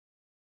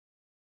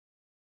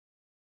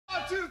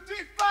1, 2, 3,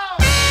 4.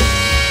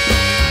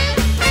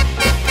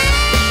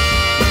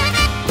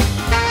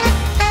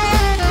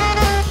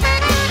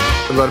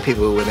 A lot of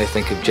people, when they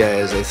think of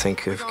jazz, they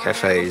think of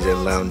cafes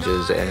and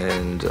lounges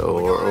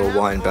or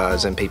wine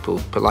bars and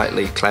people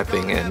politely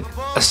clapping and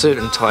a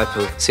certain type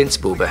of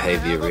sensible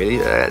behaviour, really.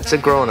 It's a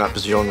grown-up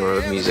genre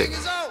of music.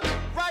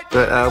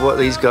 But what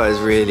these guys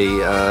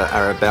really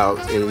are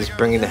about is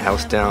bringing the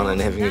house down and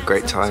having a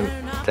great time.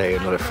 They are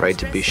not afraid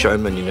to be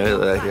showmen, you know.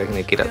 They're going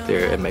to get up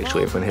there and make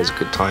sure everyone has a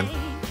good time.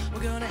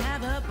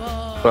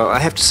 Well, I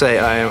have to say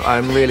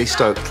I'm really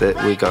stoked that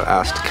we got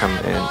asked to come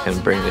in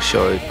and bring the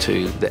show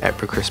to the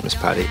APRA Christmas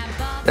party.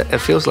 It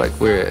feels like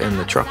we're in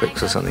the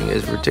tropics or something.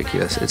 It's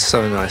ridiculous. It's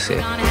so nice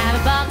here.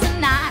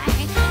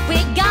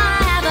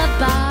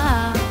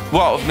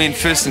 Well, I mean,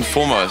 first and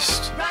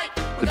foremost,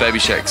 the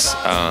Babyshakes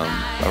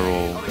are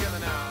all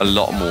a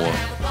lot more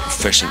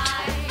proficient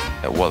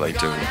at what they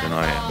do than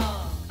I am.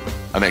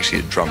 I'm actually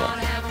a drummer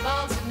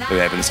who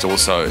happens to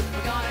also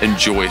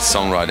enjoy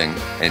songwriting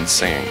and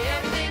singing,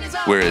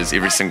 whereas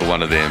every single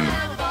one of them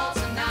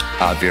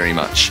are very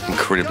much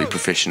incredibly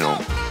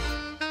professional,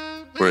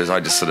 whereas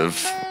I just sort of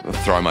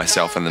throw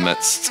myself in the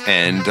midst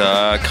and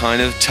kind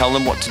of tell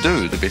them what to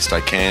do the best I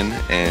can,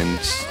 and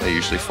they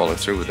usually follow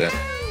through with that.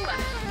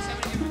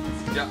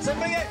 Yeah.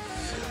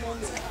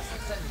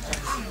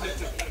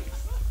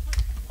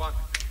 1,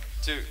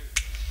 2,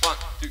 1,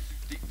 2,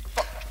 3,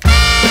 4.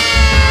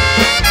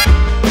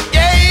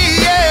 Yeah,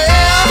 yeah.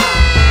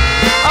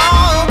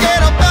 Oh,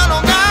 get up and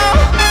on now.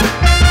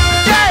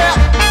 Yeah,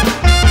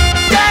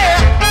 yeah.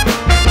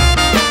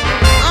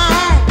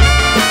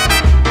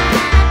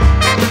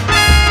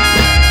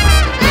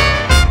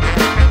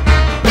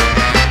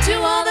 To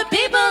all the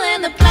people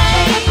in the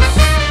place,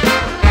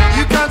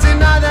 You can't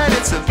deny that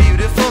it's a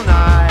beautiful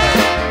night.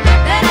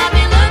 that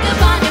happy look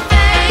upon your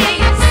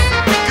face.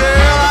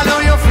 Girl, I know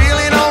you're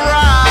feeling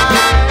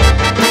alright.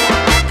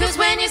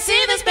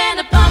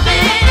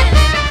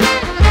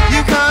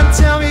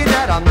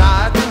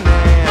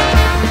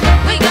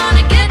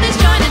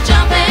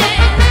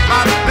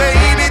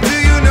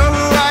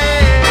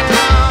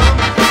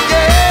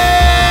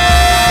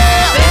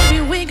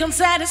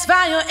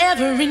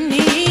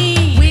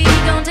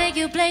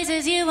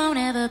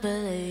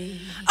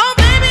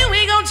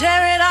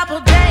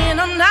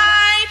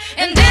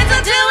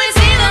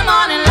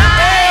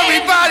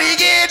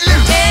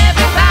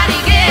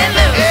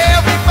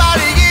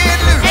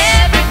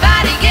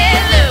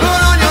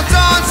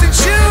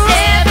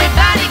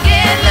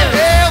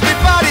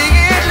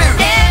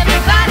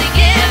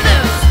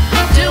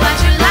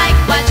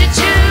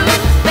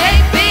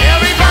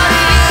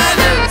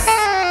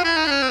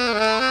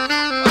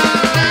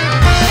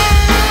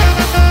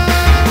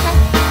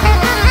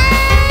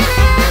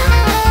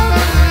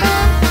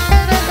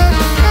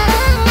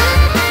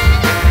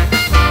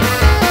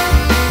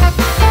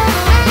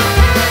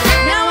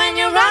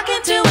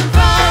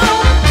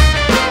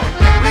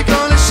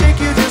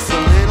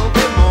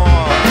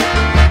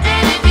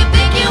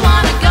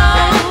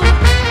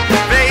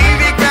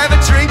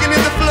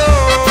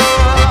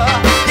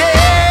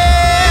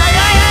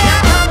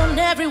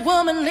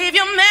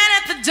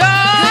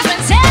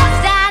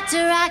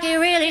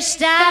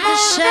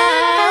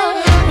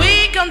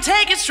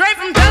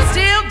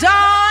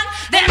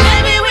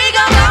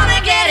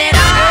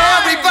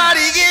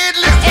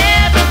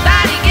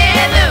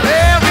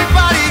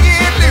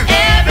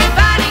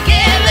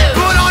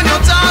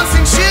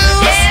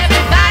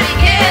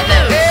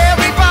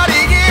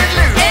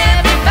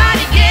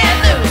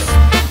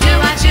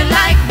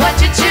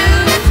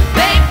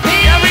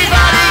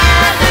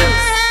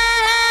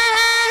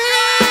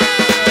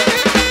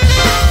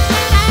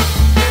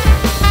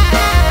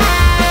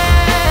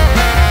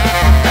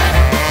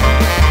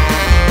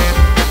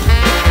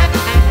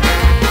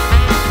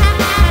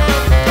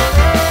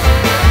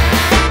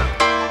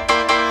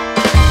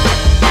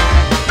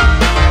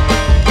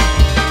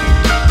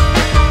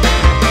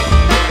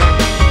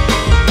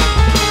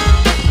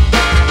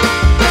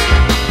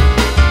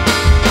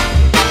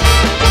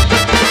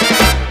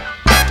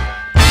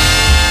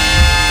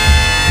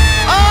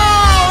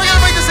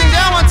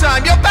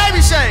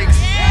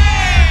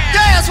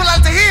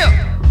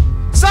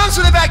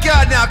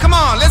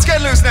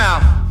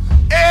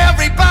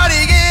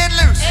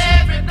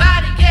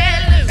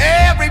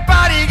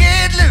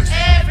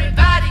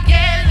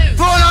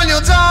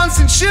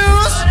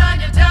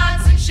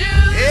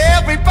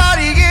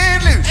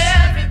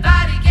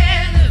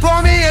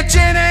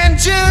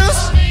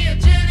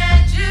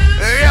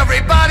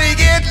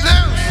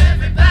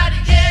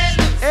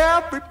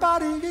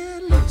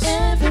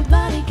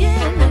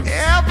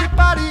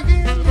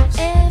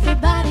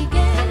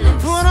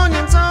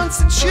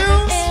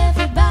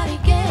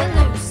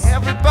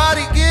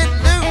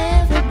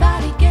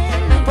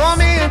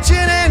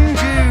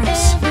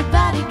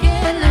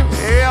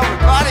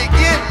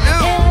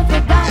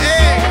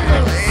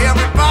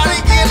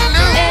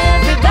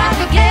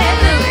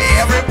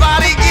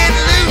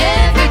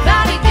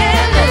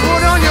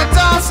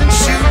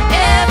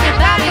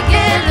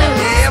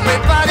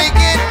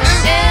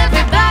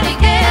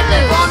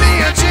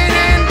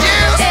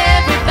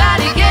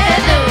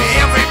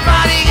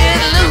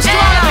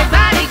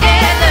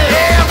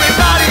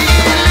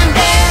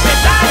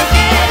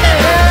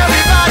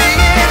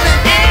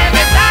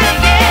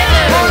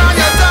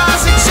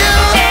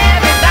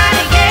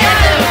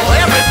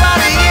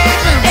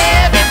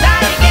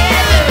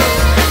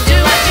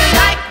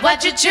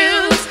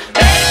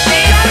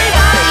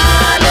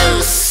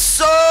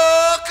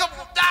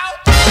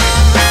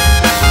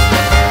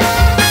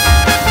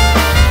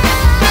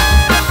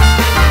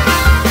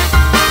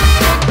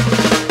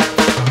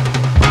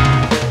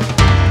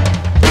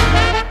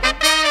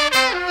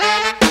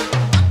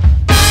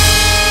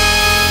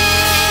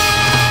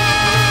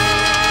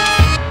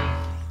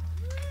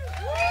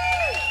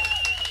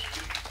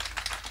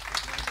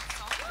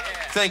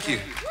 Thank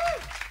you.